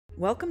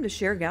Welcome to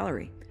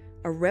ShareGallery,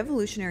 a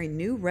revolutionary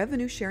new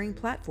revenue-sharing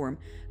platform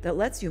that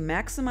lets you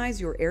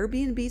maximize your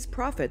Airbnb's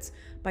profits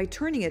by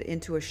turning it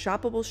into a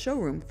shoppable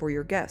showroom for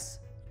your guests.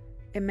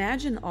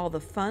 Imagine all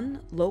the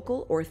fun,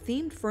 local, or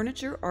themed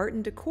furniture, art,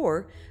 and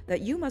decor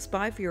that you must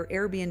buy for your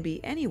Airbnb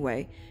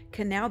anyway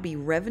can now be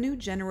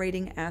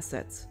revenue-generating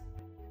assets.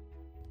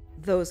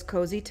 Those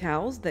cozy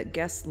towels that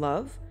guests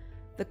love,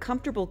 the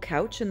comfortable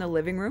couch in the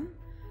living room,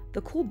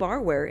 the cool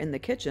barware in the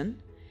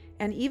kitchen,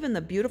 and even the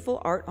beautiful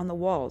art on the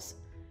walls.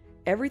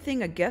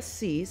 Everything a guest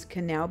sees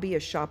can now be a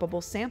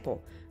shoppable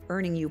sample,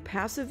 earning you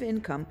passive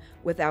income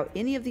without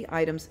any of the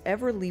items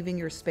ever leaving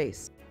your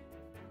space.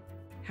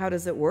 How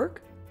does it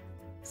work?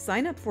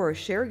 Sign up for a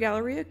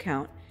ShareGallery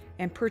account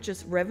and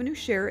purchase revenue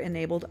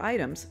share-enabled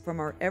items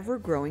from our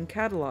ever-growing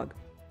catalog.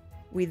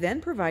 We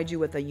then provide you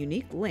with a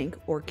unique link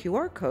or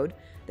QR code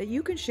that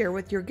you can share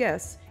with your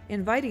guests,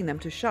 inviting them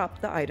to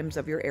shop the items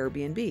of your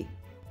Airbnb.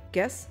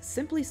 Guests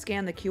simply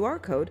scan the QR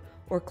code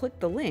or click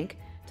the link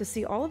to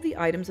see all of the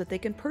items that they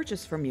can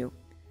purchase from you.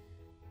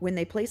 When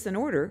they place an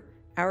order,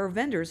 our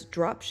vendors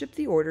drop ship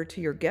the order to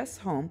your guest's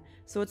home,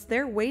 so it's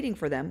there waiting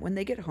for them when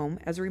they get home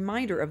as a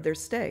reminder of their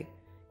stay.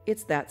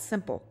 It's that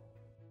simple.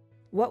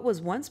 What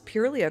was once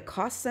purely a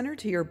cost center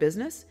to your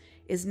business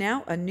is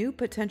now a new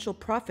potential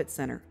profit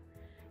center.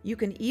 You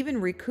can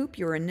even recoup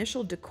your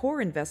initial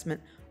decor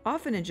investment,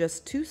 often in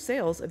just 2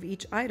 sales of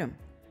each item.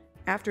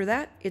 After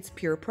that, it's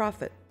pure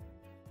profit.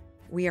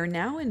 We are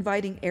now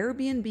inviting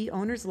Airbnb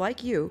owners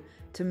like you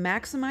to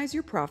maximize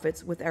your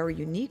profits with our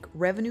unique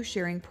revenue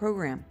sharing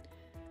program.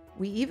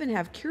 We even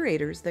have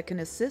curators that can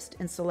assist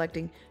in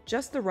selecting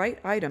just the right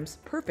items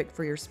perfect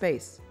for your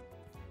space.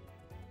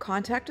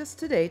 Contact us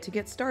today to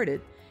get started,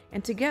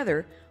 and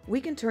together we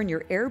can turn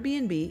your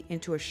Airbnb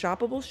into a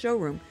shoppable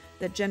showroom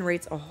that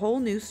generates a whole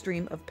new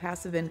stream of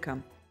passive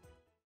income.